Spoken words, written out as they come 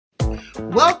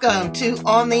Welcome to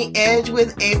On the Edge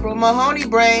with April Mahoney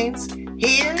Brains.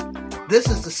 Here, this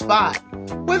is the spot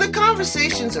where the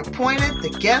conversations are pointed,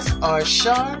 the guests are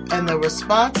sharp, and the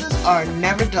responses are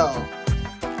never dull.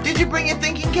 Did you bring your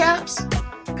thinking caps?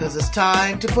 Because it's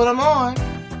time to put them on.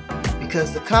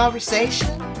 Because the conversation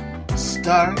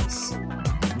starts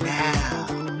now.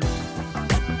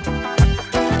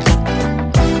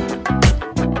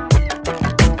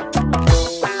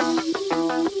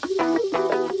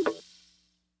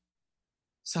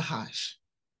 Sahaj.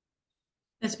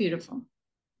 That's beautiful.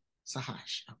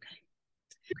 Sahaj, okay.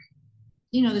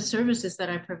 You know, the services that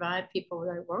I provide people,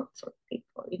 that I work for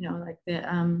people, you know, like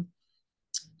the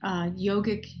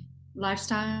yogic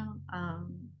lifestyle,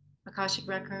 Akashic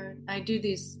record. I do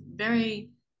these very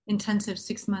intensive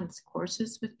 6 months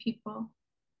courses with people.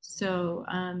 So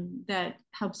that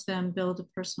helps them build a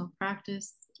personal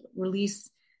practice, release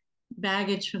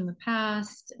baggage from the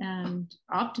past, and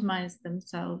optimize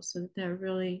themselves so that they're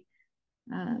really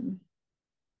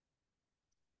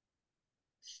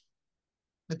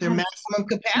at their maximum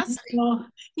capacity. Well,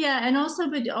 yeah, and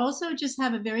also just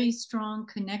have a very strong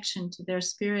connection to their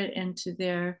spirit and to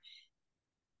their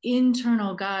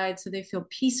internal guide, so they feel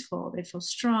peaceful, they feel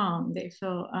strong, they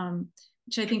feel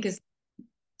which I think is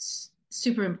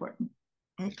super important.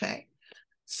 Okay.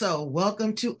 So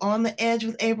welcome to On the Edge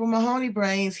with April Mahoney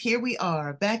Brains. Here we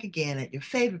are back again at your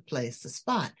favorite place, the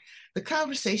spot. The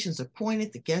conversations are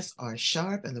pointed, the guests are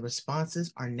sharp, and the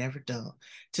responses are never dull.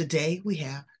 Today we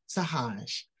have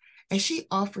Sahaj, and she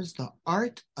offers the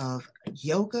art of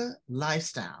yoga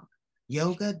lifestyle,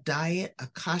 yoga, diet,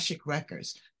 Akashic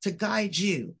records to guide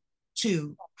you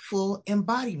to full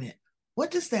embodiment. What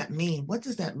does that mean? What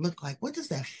does that look like? What does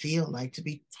that feel like to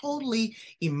be totally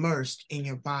immersed in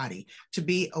your body, to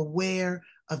be aware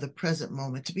of the present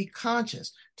moment, to be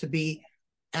conscious, to be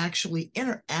actually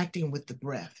interacting with the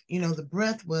breath? You know, the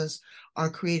breath was our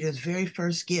Creator's very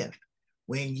first gift.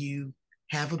 When you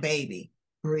have a baby,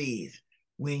 breathe.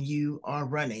 When you are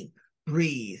running,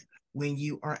 breathe. When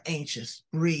you are anxious,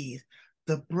 breathe.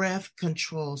 The breath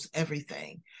controls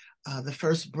everything. The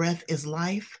first breath is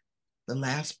life. The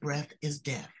last breath is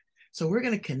death. So we're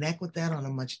going to connect with that on a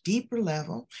much deeper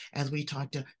level as we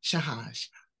talk to Sahaj.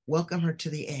 Welcome her to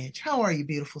the edge. How are you,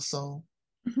 beautiful soul?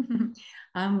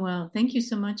 I'm well. Thank you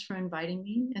so much for inviting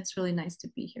me. It's really nice to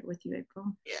be here with you,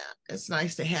 April. Yeah, it's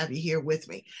nice to have you here with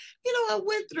me. You know, I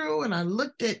went through and I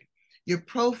looked at your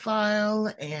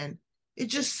profile, and it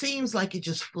just seems like it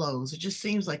just flows. It just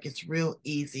seems like it's real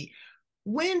easy.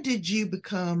 When did you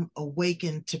become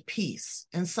awakened to peace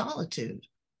and solitude?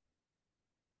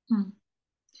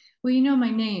 Well, you know, my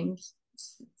name,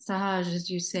 Sahaj, as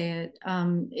you say it,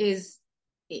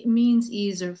 it means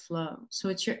ease or flow. So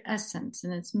it's your essence,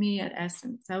 and it's me at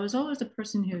essence. I was always a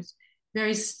person who's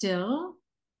very still,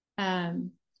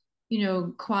 you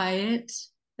know, quiet,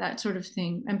 that sort of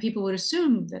thing. And people would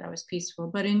assume that I was peaceful,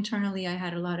 but internally I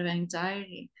had a lot of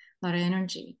anxiety, a lot of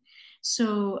energy.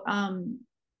 So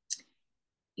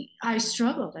I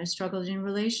struggled. I struggled in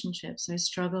relationships. I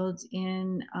struggled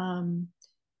in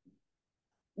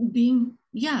being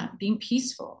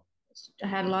peaceful. I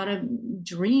had a lot of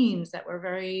dreams that were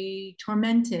very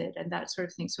tormented and that sort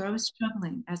of thing. So I was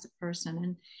struggling as a person,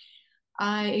 and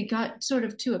I got sort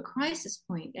of to a crisis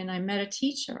point, and I met a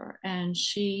teacher, and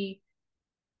she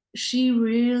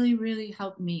really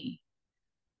helped me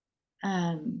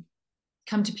come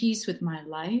to peace with my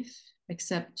life,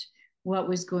 accept what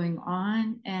was going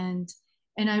on, and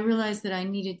I realized that I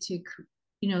needed to,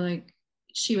 you know, like,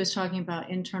 she was talking about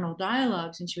internal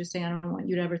dialogues, and she was saying, I don't want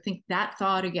you to ever think that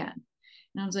thought again.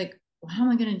 And I was like, well, how am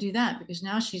I going to do that? Because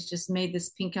now she's just made this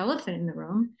pink elephant in the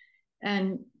room.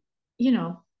 And, you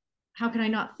know, how can I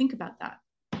not think about that?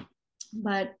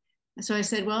 But so I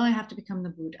said, well, I have to become the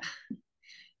Buddha.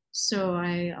 So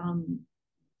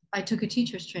I took a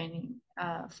teacher's training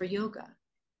for yoga.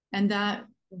 And that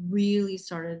really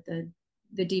started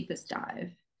the deepest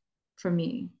dive for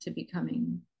me to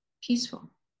becoming peaceful.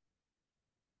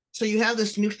 So you have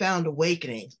this newfound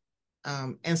awakening,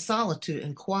 and solitude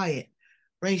and quiet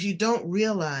brings you don't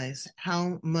realize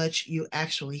how much you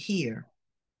actually hear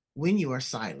when you are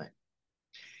silent.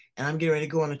 And I'm getting ready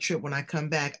to go on a trip. When I come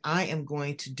back, I am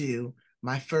going to do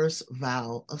my first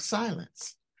vow of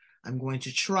silence. I'm going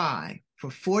to try for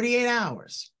 48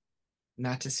 hours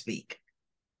not to speak,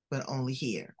 but only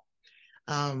hear.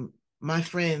 My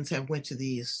friends have went to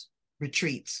these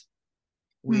retreats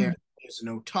where there's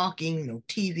no talking, no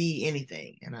TV,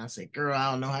 anything. And I said, girl, I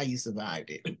don't know how you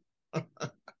survived it.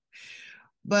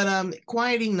 But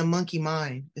quieting the monkey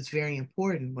mind is very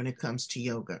important when it comes to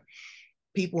yoga.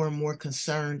 People are more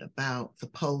concerned about the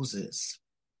poses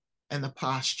and the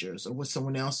postures or what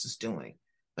someone else is doing,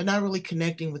 but not really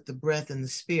connecting with the breath and the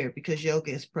spirit, because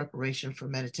yoga is preparation for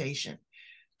meditation.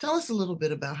 Tell us a little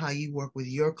bit about how you work with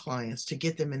your clients to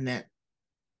get them in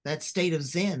that state of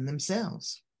Zen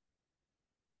themselves.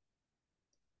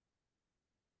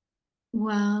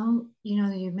 Well,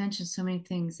 you mentioned so many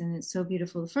things and it's so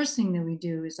beautiful. The first thing that we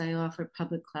do is I offer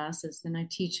public classes and I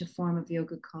teach a form of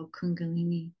yoga called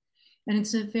Kundalini. And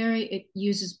it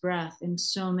uses breath in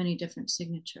so many different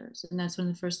signatures. And that's one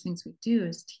of the first things we do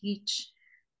is teach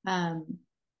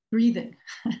breathing.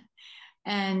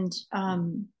 And,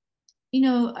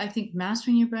 I think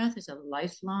mastering your breath is a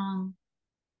lifelong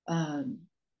um,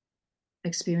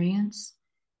 experience.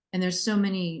 And there's so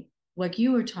many, like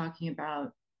you were talking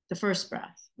about, the first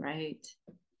breath, right?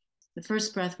 The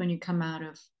first breath when you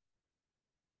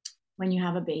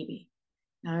have a baby,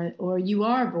 or you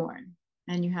are born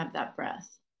and you have that breath.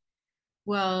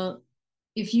 Well,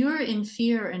 if you're in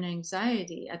fear and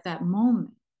anxiety at that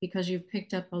moment, because you've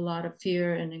picked up a lot of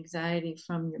fear and anxiety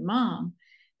from your mom,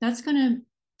 that's going to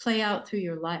play out through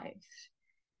your life.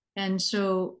 And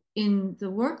so, in the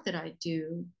work that I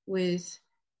do with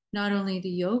not only the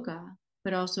yoga,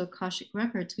 but also Akashic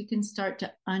Records, we can start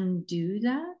to undo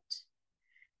that.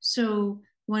 So,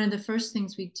 one of the first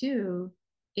things we do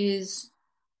is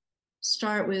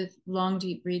start with long,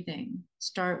 deep breathing,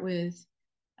 start with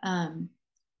um,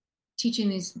 teaching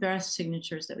these breath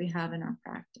signatures that we have in our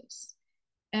practice.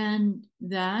 And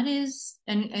that is,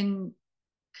 and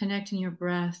connecting your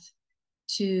breath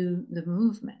to the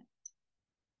movement.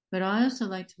 But I also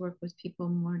like to work with people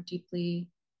more deeply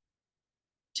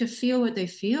to feel what they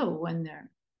feel when they're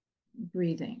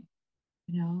breathing,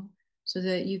 so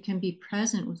that you can be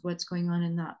present with what's going on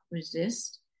and not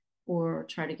resist or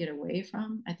try to get away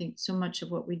from. I think so much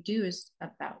of what we do is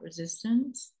about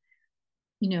resistance.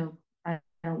 I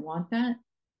don't want that.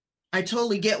 I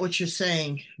totally get what you're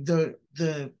saying. The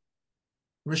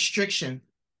restriction.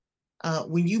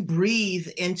 When you breathe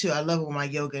into, I love what my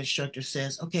yoga instructor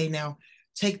says, okay, now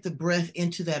take the breath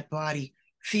into that body,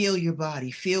 feel your body,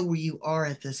 feel where you are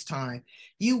at this time.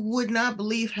 You would not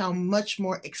believe how much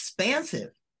more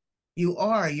expansive you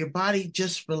are. Your body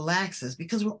just relaxes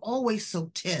because we're always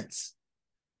so tense.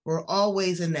 We're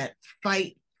always in that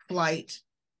fight, flight,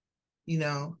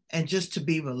 and just to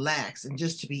be relaxed and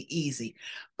just to be easy.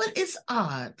 But it's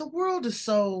odd. The world is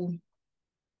so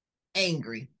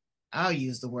angry. I'll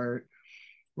use the word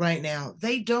right now.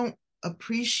 They don't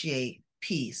appreciate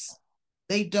peace.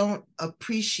 They don't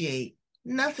appreciate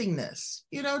nothingness,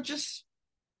 just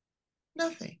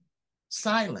nothing.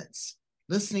 Silence,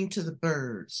 listening to the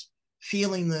birds,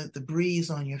 feeling the breeze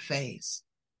on your face,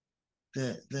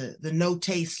 the no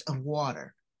taste of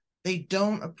water. They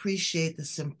don't appreciate the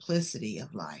simplicity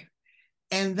of life.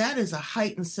 And that is a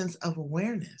heightened sense of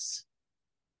awareness.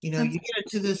 You get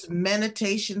into this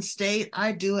meditation state.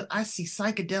 I do it. I see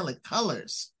psychedelic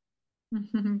colors.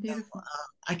 Beautiful.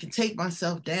 I can take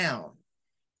myself down.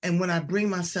 And when I bring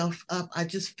myself up, I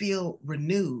just feel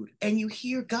renewed. And you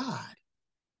hear God.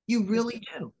 You really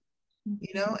do,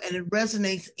 and it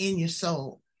resonates in your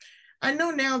soul. I know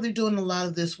now they're doing a lot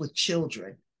of this with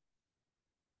children.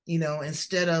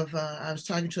 Instead of, I was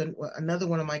talking to another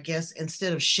one of my guests,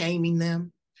 instead of shaming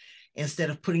them, instead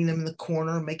of putting them in the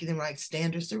corner, making them write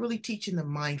standards, they're really teaching them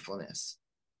mindfulness.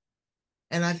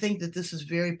 And I think that this is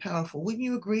very powerful. Wouldn't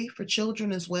you agree for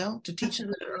children as well to teach them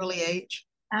at an early age?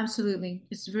 Absolutely.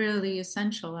 It's really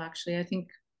essential, actually. I think,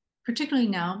 particularly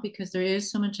now, because there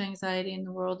is so much anxiety in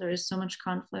the world, there is so much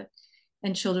conflict,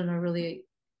 and children are really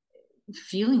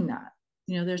feeling that.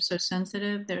 They're so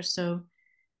sensitive,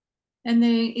 and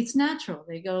it's natural.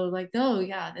 They go like, oh,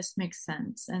 yeah, this makes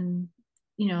sense. And,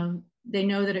 they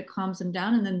know that it calms them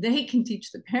down, and then they can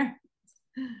teach the parents.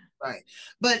 Right.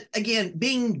 But again,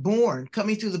 being born,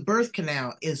 coming through the birth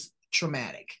canal is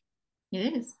traumatic.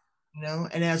 It is.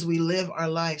 And as we live our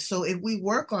life. So if we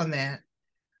work on that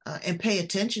and pay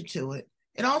attention to it,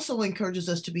 it also encourages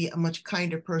us to be a much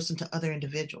kinder person to other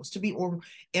individuals, to be more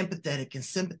empathetic and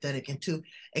sympathetic, and to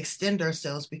extend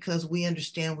ourselves because we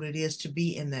understand what it is to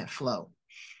be in that flow.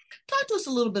 Talk to us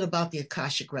a little bit about the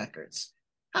Akashic Records.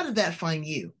 How did that find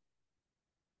you?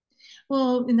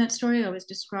 Well, in that story I was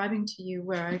describing to you,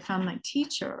 where I found my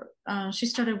teacher, she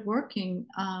started working,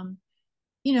 on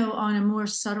a more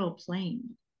subtle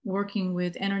plane, working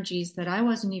with energies that I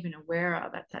wasn't even aware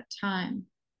of at that time.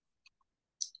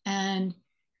 And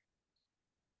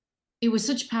it was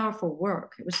such powerful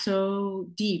work. It was so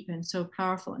deep and so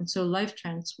powerful and so life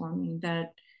transforming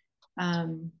that,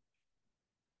 and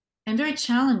very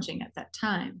challenging at that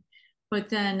time. But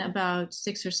then about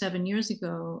 6 or 7 years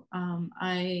ago,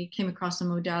 I came across a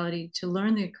modality to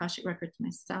learn the Akashic Records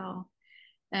myself.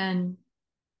 And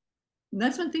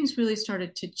that's when things really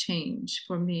started to change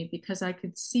for me, because I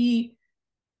could see,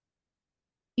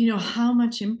 how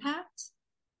much impact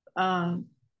um,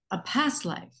 a past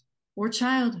life or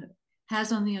childhood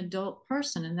has on the adult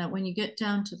person. And that when you get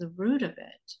down to the root of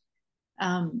it,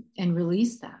 and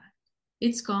release that,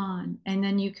 it's gone. And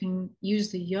then you can use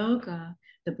the yoga,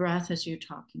 the breath, as you're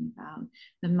talking about,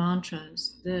 the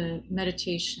mantras, the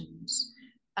meditations,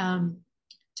 um,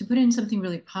 to put in something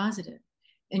really positive.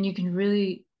 And you can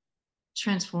really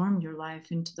transform your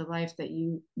life into the life that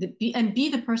be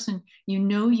the person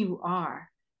you are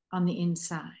on the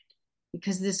inside.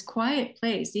 Because this quiet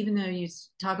place, even though you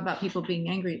talk about people being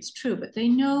angry, it's true, but they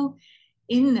know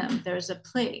in them there's a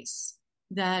place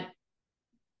that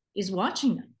is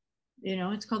watching them.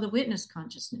 It's called the witness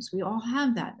consciousness. We all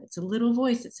have that. It's a little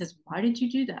voice that says, why did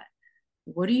you do that?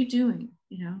 What are you doing?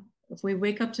 If we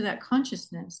wake up to that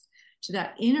consciousness, to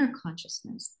that inner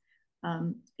consciousness,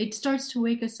 it starts to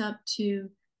wake us up to,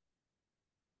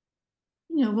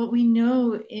 what we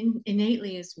know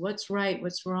innately is what's right,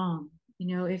 what's wrong.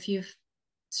 If you've,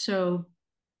 so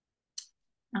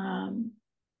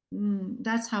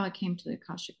that's how I came to the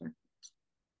Akashic Records.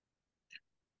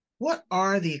 What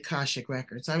are the Akashic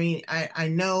Records? I mean, I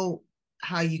know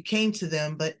how you came to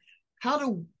them, but how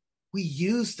do we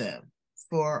use them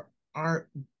for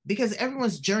because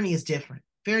everyone's journey is different,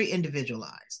 very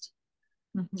individualized.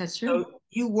 That's true. So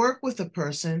you work with a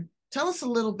person. Tell us a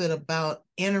little bit about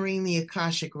entering the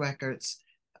Akashic Records.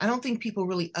 I don't think people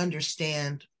really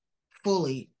understand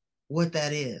fully what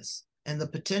that is and the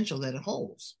potential that it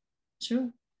holds.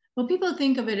 Sure. Well, people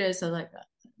think of it as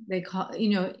they call,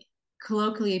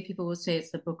 colloquially, people will say it's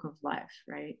the book of life,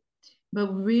 right?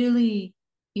 But really,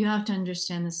 you have to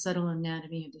understand the subtle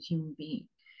anatomy of the human being.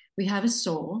 We have a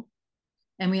soul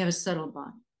and we have a subtle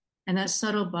body. And that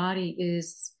subtle body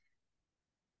is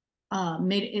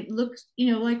made, it looks,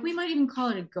 like we might even call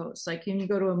it a ghost. Like when you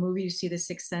go to a movie, you see The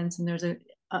Sixth Sense, and there's an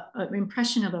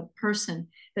impression of a person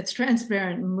that's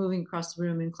transparent and moving across the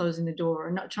room and closing the door,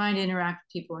 or not trying to interact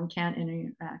with people and can't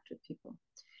interact with people.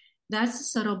 That's the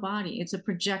subtle body. It's a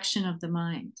projection of the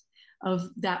mind of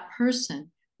that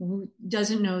person who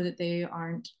doesn't know that they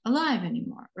aren't alive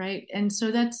anymore, right? And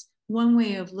so that's one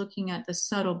way of looking at the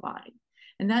subtle body.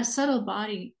 And that subtle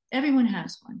body, everyone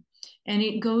has one. And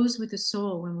it goes with the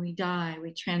soul. When we die,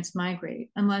 we transmigrate,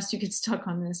 unless you get stuck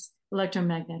on this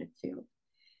electromagnetic field.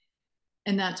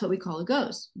 And that's what we call a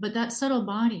ghost. But that subtle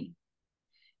body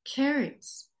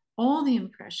carries all the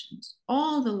impressions,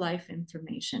 all the life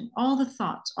information, all the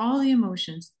thoughts, all the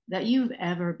emotions that you've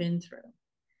ever been through.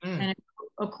 And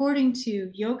according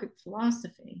to yogic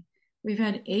philosophy, we've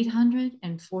had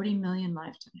 840 million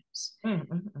lifetimes.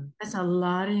 That's a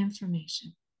lot of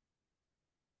information.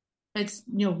 It's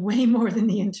way more than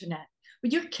the internet,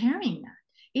 but you're carrying that.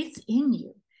 It's in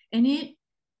you. And it,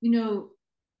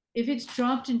 if it's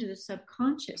dropped into the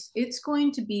subconscious, it's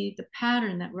going to be the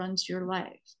pattern that runs your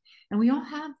life. And we all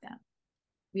have them.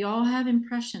 We all have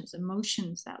impressions,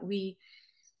 emotions that we,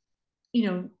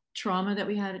 trauma that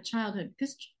we had at childhood.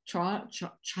 Because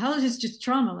childhood is just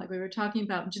trauma, like we were talking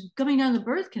about. Just coming down the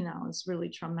birth canal is really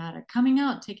traumatic. Coming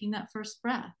out, taking that first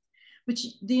breath, which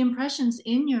the impressions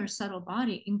in your subtle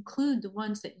body include the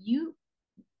ones that you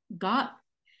got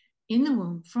in the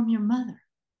womb from your mother,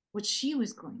 what she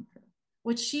was going through,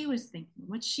 what she was thinking,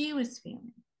 what she was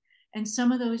feeling. And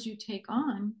some of those you take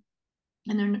on,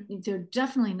 and they're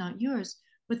definitely not yours,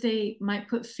 but they might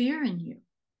put fear in you.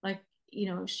 Like,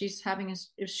 if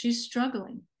she's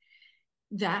struggling,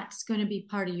 that's going to be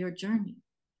part of your journey.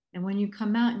 And when you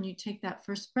come out and you take that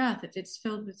first breath, if it's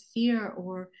filled with fear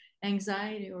or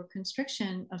anxiety or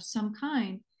constriction of some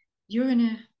kind, you're going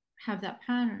to have that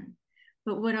pattern.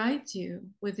 But what I do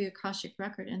with the Akashic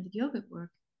Record and the yogic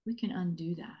work, we can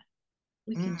undo that.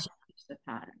 We can change the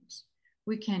patterns.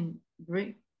 We can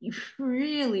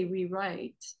really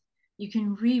rewrite. You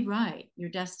can rewrite your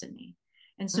destiny.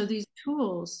 And so these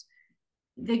tools,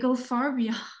 they go far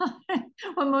beyond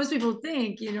what most people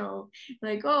think,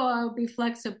 like, oh, I'll be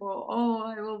flexible. Oh,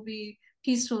 I will be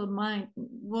peaceful of mind.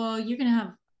 Well, you're going to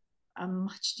have a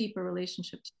much deeper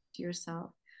relationship to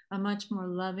yourself, a much more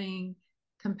loving,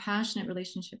 compassionate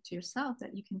relationship to yourself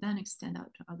that you can then extend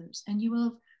out to others. And you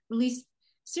will release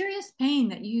serious pain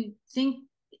that you think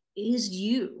is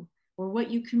you, or what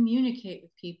you communicate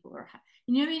with people, or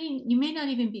you may not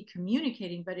even be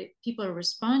communicating, but people are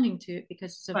responding to it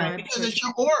because it's a right, because it's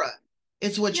your aura.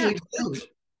 It's what you exude.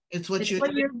 It's what you're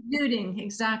exuding.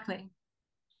 Exactly.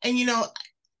 And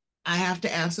I have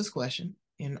to ask this question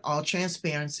in all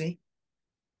transparency.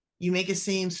 You make it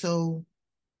seem so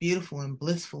beautiful and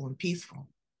blissful and peaceful.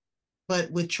 But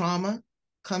with trauma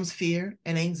comes fear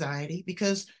and anxiety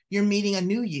because you're meeting a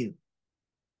new you.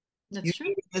 You're That's true.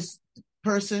 meeting this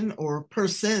person or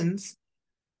persons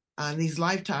on these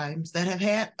lifetimes that have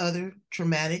had other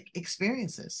traumatic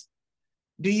experiences.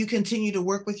 Do you continue to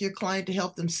work with your client to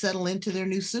help them settle into their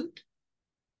new suit?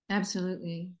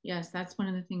 Absolutely. Yes, that's one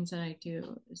of the things that I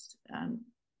do is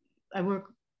I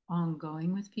work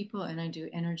ongoing with people and I do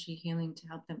energy healing to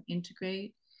help them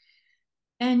integrate.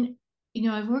 And,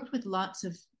 I've worked with lots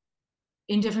of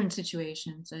in different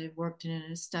situations. I've worked in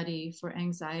a study for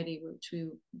anxiety, which we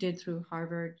did through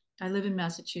Harvard. I live in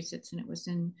Massachusetts and it was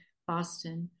in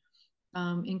Boston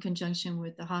in conjunction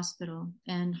with the hospital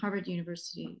and Harvard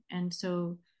University. And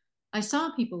so I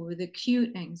saw people with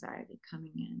acute anxiety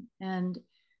coming in. And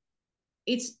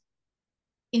it's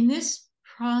in this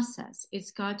process,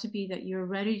 it's got to be that you're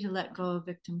ready to let go of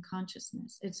victim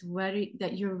consciousness. It's ready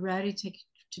that you're ready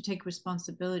to take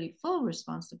responsibility, full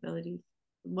responsibility.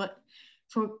 What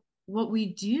for what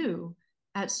we do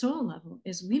at soul level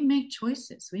is we make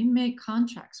choices, we make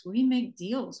contracts, we make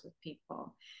deals with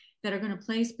people that are going to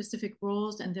play specific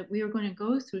roles and that we are going to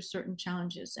go through certain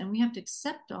challenges and we have to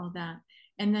accept all that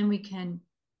and then we can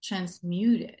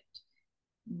transmute it.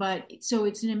 But so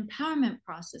it's an empowerment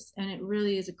process and it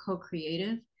really is a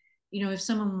co-creative. If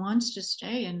someone wants to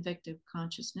stay in victim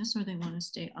consciousness or they want to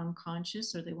stay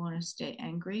unconscious or they want to stay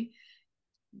angry,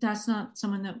 that's not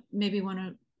someone that maybe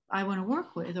I want to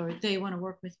work with or they want to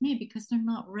work with me because they're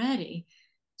not ready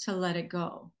to let it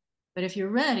go. But if you're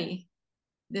ready,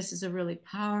 this is a really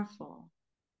powerful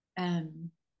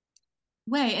um,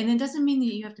 way. And it doesn't mean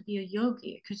that you have to be a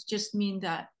yogi. It could just mean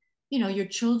that, your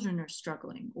children are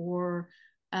struggling or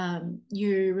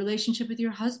your relationship with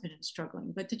your husband is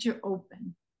struggling, but that you're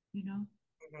open.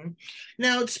 Mm-hmm.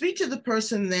 Now, speak to the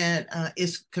person that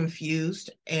is confused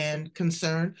and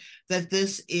concerned that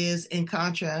this is in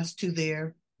contrast to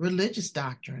their religious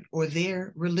doctrine or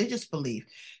their religious belief.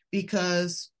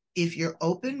 Because if you're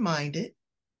open minded,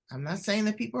 I'm not saying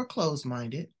that people are closed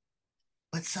minded,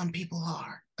 but some people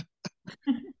are.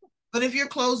 But if you're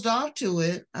closed off to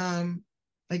it,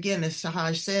 again, as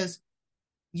Sahaj says,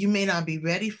 you may not be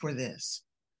ready for this.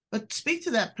 But speak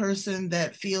to that person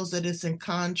that feels that it's in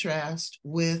contrast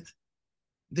with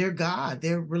their God,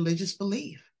 their religious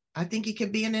belief. I think it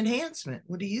can be an enhancement.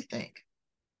 What do you think?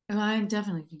 Oh, I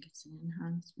definitely think it's an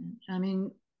enhancement. I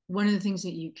mean, one of the things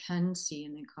that you can see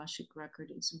in the Akashic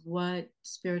record is what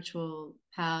spiritual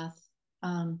path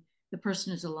the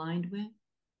person is aligned with.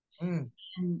 Mm,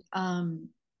 And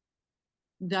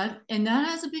that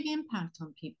has a big impact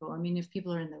on people. I mean, if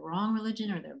people are in the wrong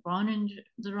religion or they're born in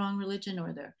the wrong religion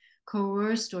or they're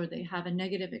coerced or they have a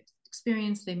negative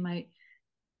experience, they might,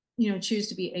 choose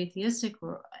to be atheistic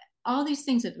or all these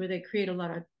things where they create a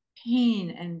lot of pain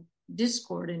and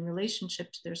discord in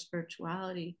relationship to their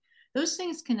spirituality. Those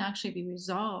things can actually be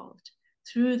resolved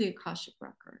through the Akashic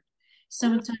record.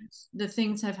 Sometimes the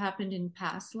things have happened in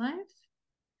past life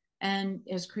and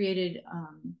has created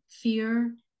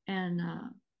fear and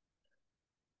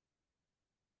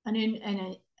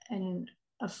and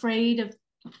afraid of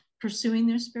pursuing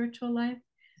their spiritual life.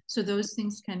 So those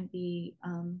things can be,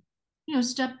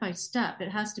 step by step. It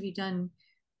has to be done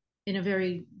in a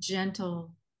very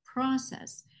gentle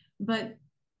process. But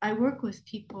I work with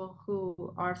people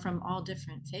who are from all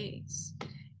different faiths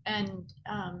and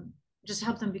just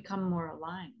help them become more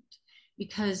aligned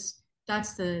because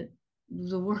that's the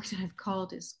work that I've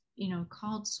called is,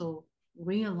 called soul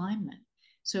realignment.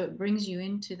 So it brings you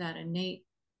into that innate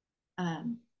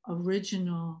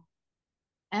original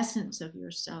essence of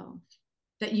yourself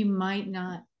that you might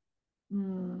not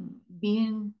be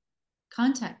in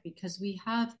contact because we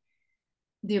have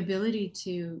the ability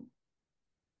to,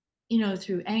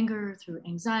 through anger, through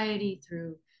anxiety,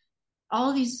 through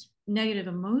all these negative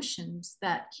emotions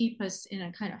that keep us in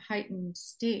a kind of heightened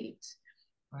state,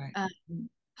 right.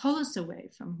 pull us away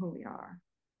from who we are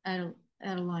at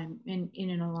a line in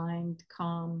an aligned,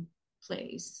 calm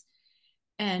place.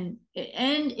 And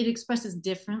it expresses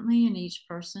differently in each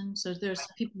person. So there's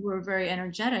people who are very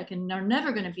energetic and are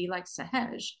never going to be like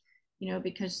Sahaj,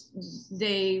 because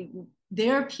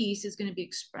their piece is going to be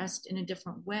expressed in a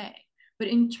different way. But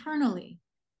internally,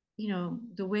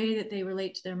 the way that they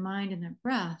relate to their mind and their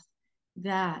breath,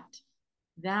 that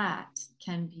that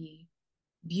can be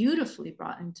beautifully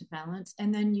brought into balance.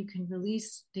 And then you can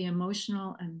release the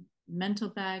emotional and mental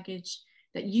baggage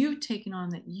that you've taken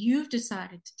on, that you've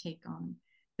decided to take on.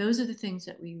 Those are the things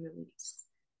that we release,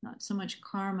 not so much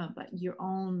karma, but your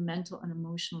own mental and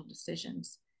emotional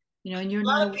decisions, and you're A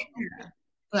lot not of people,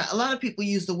 aware. a lot of people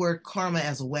use the word karma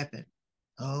as a weapon.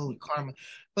 Oh, karma.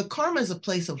 But karma is a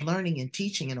place of learning and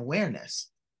teaching and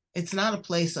awareness. It's not a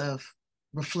place of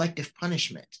reflective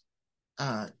punishment.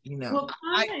 Well,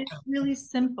 karma is really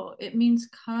simple. It means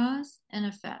cause and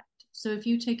effect. So if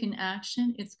you take an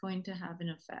action, it's going to have an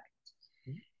effect.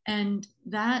 And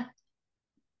that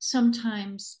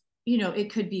sometimes,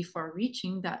 it could be far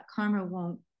reaching that karma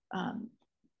won't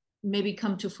maybe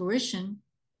come to fruition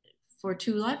for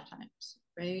 2 lifetimes,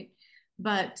 right?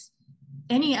 But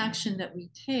any action that we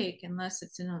take, unless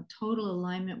it's in a total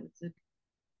alignment with the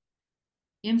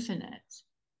infinite,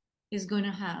 is going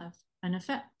to have an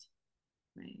effect,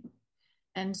 right?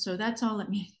 And so that's all it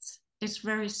means. It's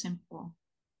very simple.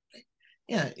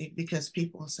 Yeah, because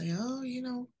people will say, oh,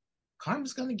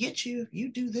 karma's going to get you if you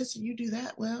do this and you do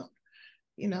that. Well,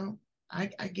 I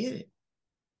get it.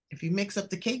 If you mix up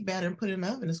the cake batter and put it in the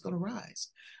oven, it's going to rise.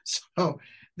 So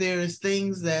there's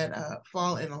things that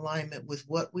fall in alignment with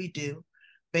what we do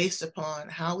based upon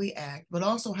how we act, but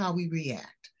also how we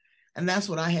react. And that's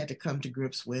what I had to come to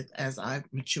grips with as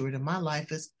I've matured in my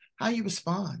life, is how you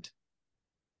respond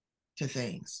to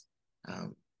things.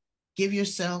 Give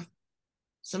yourself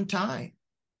some time.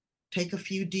 Take a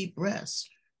few deep breaths.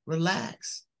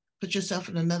 Relax. Put yourself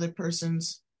in another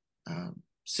person's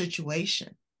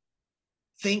situation.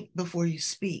 Think before you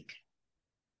speak,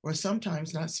 or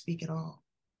sometimes not speak at all.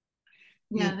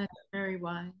 Yeah, that's very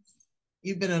wise.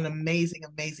 You've been an amazing,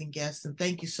 amazing guest, and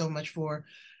thank you so much for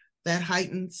that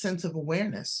heightened sense of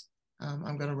awareness.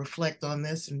 I'm going to reflect on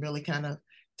this and really kind of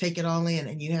take it all in.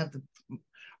 And you have the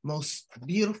most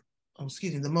beautiful,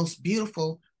 the most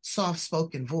beautiful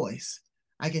soft-spoken voice.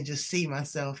 I can just see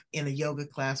myself in a yoga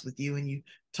class with you and you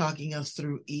talking us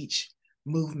through each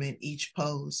movement, each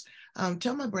pose.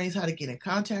 Tell my brains how to get in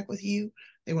contact with you.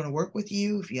 They want to work with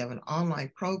you. If you have an online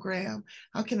program,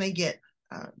 how can they get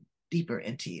deeper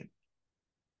into you?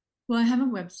 Well, I have a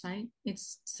website.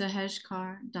 It's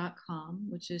sahajkaur.com,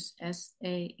 which is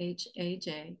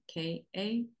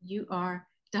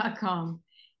SAHAJKAUR.com.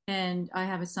 And I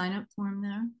have a sign up form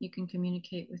there. You can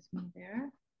communicate with me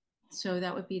there. So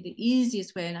that would be the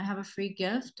easiest way. And I have a free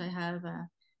gift. I have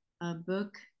a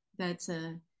book that's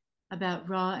about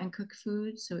raw and cooked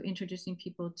food. So introducing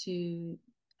people to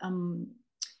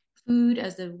food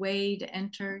as a way to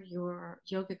enter your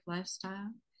yogic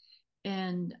lifestyle.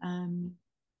 And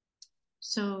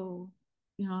so,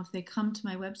 if they come to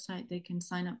my website, they can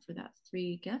sign up for that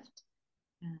free gift.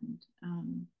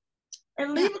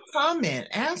 And leave a comment,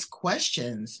 ask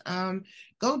questions,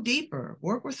 go deeper,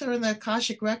 work with her in the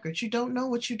Akashic records. You don't know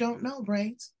what you don't know,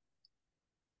 brains.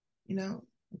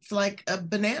 It's like a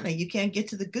banana. You can't get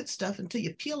to the good stuff until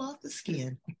you peel off the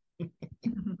skin.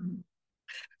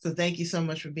 So thank you so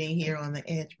much for being here on The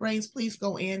Edge. Brains, please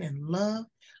go in and love,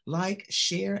 like,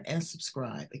 share, and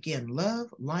subscribe. Again,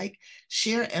 love, like,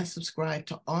 share, and subscribe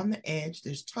to On the Edge.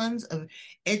 There's tons of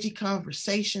edgy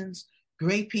conversations,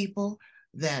 great people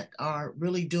that are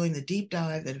really doing the deep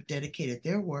dive, that have dedicated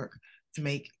their work to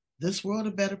make this world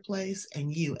a better place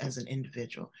and you as an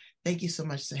individual. Thank you so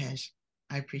much, Sahaj.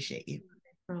 I appreciate you.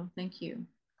 Well, thank you.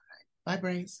 Bye,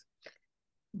 brains.